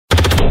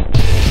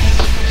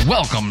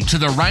Welcome to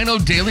the Rhino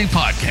Daily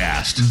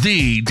Podcast,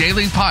 the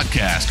daily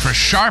podcast for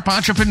sharp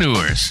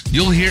entrepreneurs.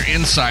 You'll hear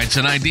insights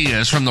and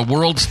ideas from the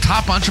world's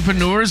top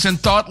entrepreneurs and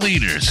thought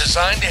leaders,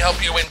 designed to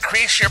help you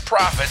increase your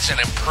profits and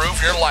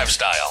improve your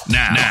lifestyle.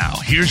 Now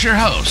here's your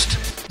host,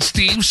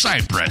 Steve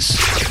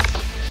Sipress.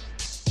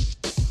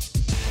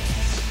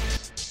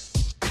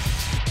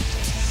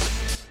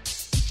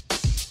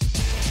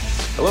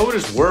 Hello, it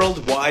is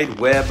World Wide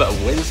Web,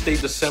 Wednesday,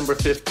 December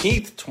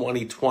 15th,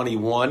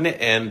 2021,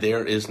 and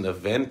there is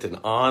an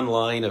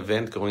online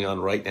event going on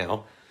right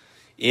now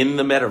in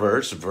the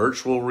Metaverse,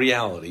 virtual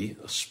reality,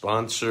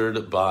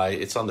 sponsored by,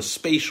 it's on the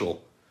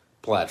Spatial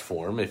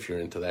platform, if you're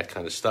into that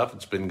kind of stuff.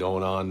 It's been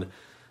going on,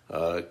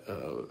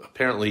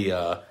 apparently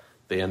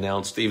they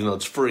announced, even though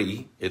it's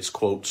free, it's,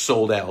 quote,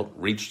 sold out,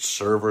 reached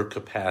server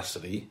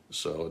capacity,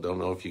 so I don't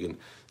know if you can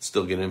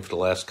still get in for the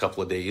last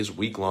couple of days.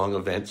 Week-long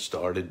event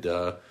started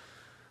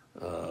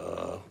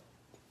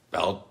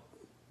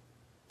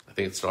I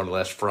think it started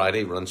last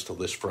Friday, runs till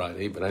this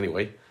Friday. But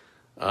anyway,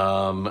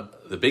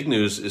 the big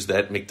news is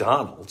that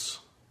McDonald's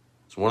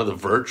is one of the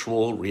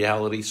virtual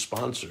reality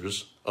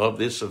sponsors of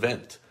this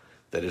event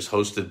that is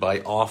hosted by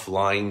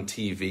Offline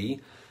TV.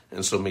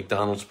 And so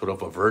McDonald's put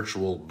up a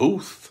virtual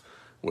booth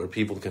where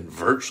people can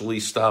virtually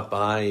stop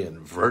by and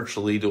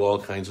virtually do all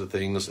kinds of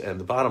things. And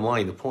the bottom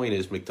line, the point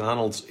is,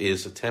 McDonald's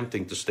is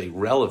attempting to stay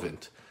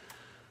relevant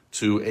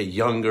to a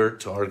younger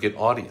target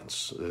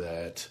audience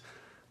that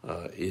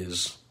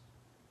is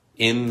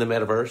in the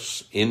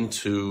metaverse,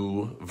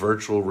 into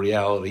virtual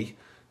reality.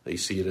 They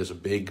see it as a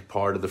big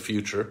part of the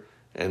future,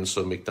 and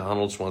so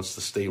McDonald's wants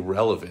to stay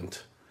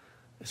relevant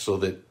so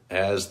that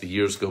as the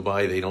years go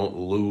by, they don't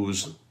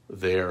lose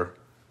their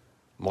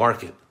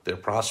market, their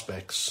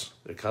prospects,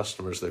 their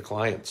customers, their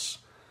clients,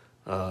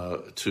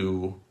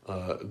 to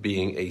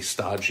being a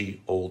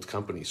stodgy old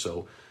company.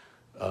 So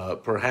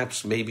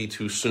perhaps maybe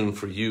too soon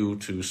for you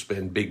to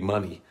spend big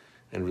money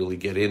and really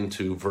get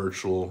into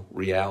virtual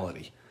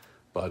reality.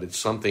 But it's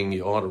something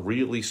you ought to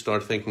really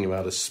start thinking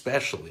about,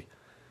 especially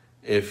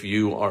if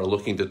you are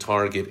looking to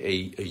target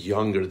the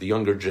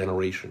younger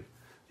generation,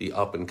 the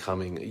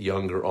up-and-coming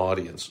younger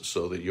audience,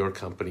 so that your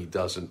company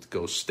doesn't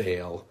go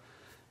stale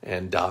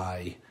and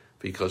die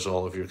because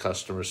all of your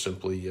customers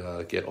simply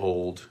get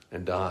old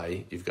and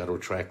die. You've got to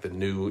attract the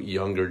new,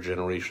 younger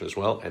generation as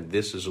well, and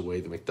this is a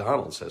way that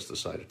McDonald's has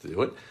decided to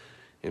do it.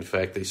 In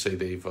fact, they say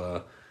they've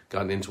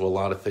gotten into a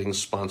lot of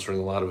things, sponsoring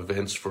a lot of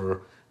events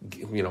for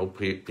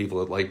people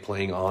that like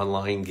playing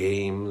online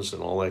games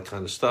and all that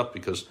kind of stuff,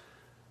 because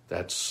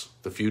that's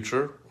the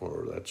future,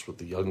 or that's what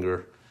the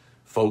younger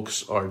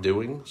folks are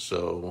doing.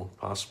 So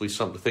possibly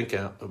something to think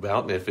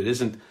about. And if it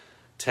isn't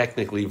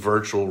technically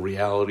virtual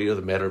reality or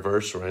the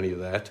metaverse or any of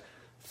that,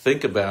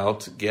 think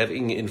about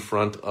getting in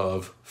front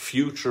of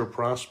future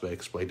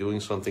prospects by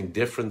doing something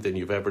different than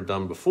you've ever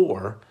done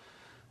before,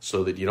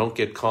 so that you don't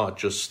get caught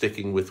just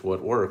sticking with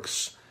what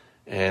works,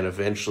 and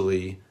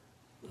eventually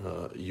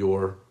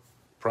your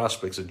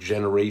prospects, a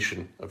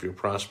generation of your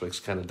prospects,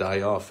 kind of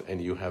die off,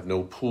 and you have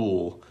no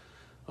pool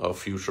of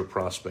future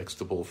prospects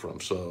to pull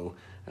from. So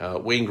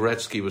Wayne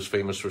Gretzky was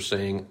famous for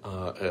saying,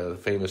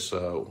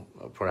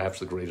 perhaps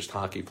the greatest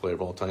hockey player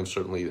of all time,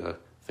 certainly I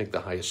think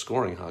the highest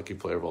scoring hockey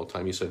player of all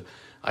time, he said,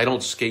 "I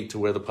don't skate to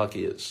where the puck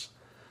is.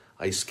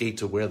 I skate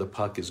to where the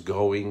puck is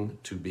going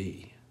to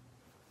be."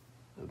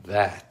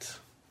 That,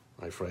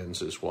 my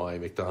friends, is why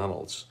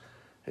McDonald's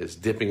is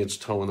dipping its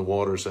toe in the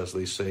waters, as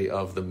they say,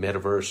 of the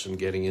metaverse and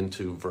getting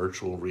into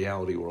virtual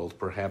reality world.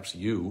 Perhaps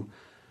you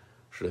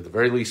should at the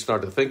very least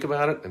start to think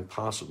about it, and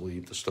possibly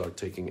to start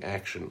taking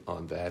action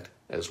on that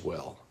as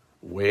well.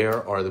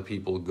 Where are the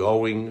people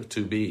going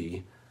to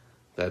be?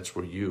 That's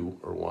where you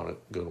are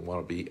going to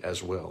want to be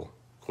as well.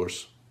 Of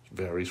course, it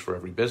varies for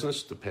every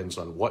business, depends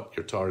on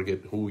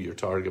who your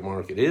target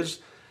market is.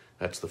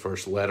 That's the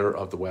first letter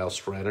of the WOW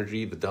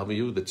strategy, the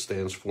W that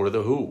stands for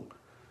the who.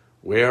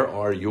 Where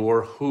are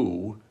your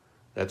who?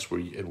 That's where,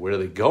 and where are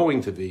they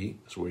going to be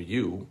is where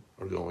you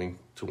are going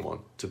to want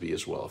to be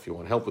as well. If you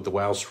want help with the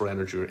WOW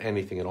strategy or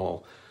anything at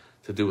all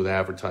to do with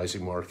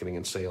advertising, marketing,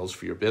 and sales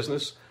for your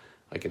business,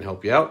 I can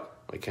help you out.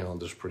 My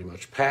calendar's pretty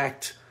much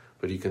packed,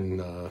 but you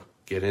can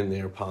get in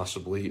there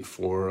possibly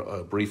for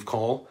a brief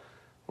call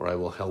where I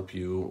will help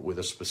you with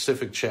a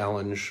specific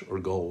challenge or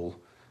goal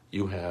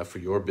you have for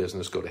your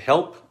business. Go to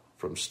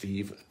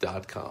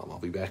helpfromsteve.com. I'll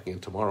be back again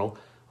tomorrow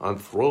on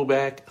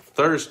Throwback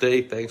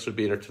Thursday. Thanks for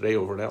being here today.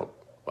 Over and out.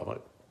 Bye-bye.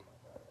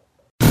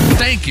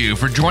 Thank you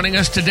for joining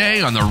us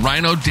today on the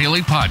Rhino Daily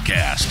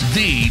Podcast,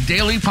 the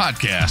daily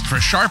podcast for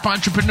sharp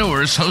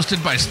entrepreneurs,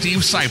 hosted by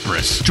Steve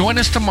Sipress. Join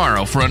us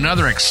tomorrow for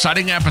another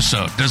exciting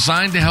episode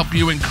designed to help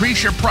you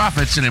increase your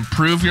profits and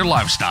improve your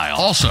lifestyle.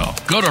 Also,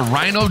 go to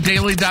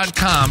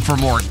rhinodaily.com for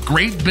more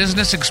great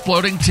business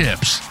exploding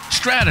tips,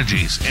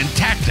 strategies, and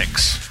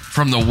tactics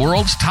from the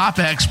world's top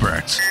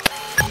experts.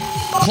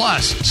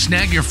 Plus,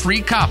 snag your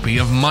free copy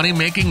of Money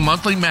Making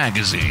Monthly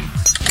magazine.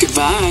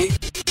 Goodbye.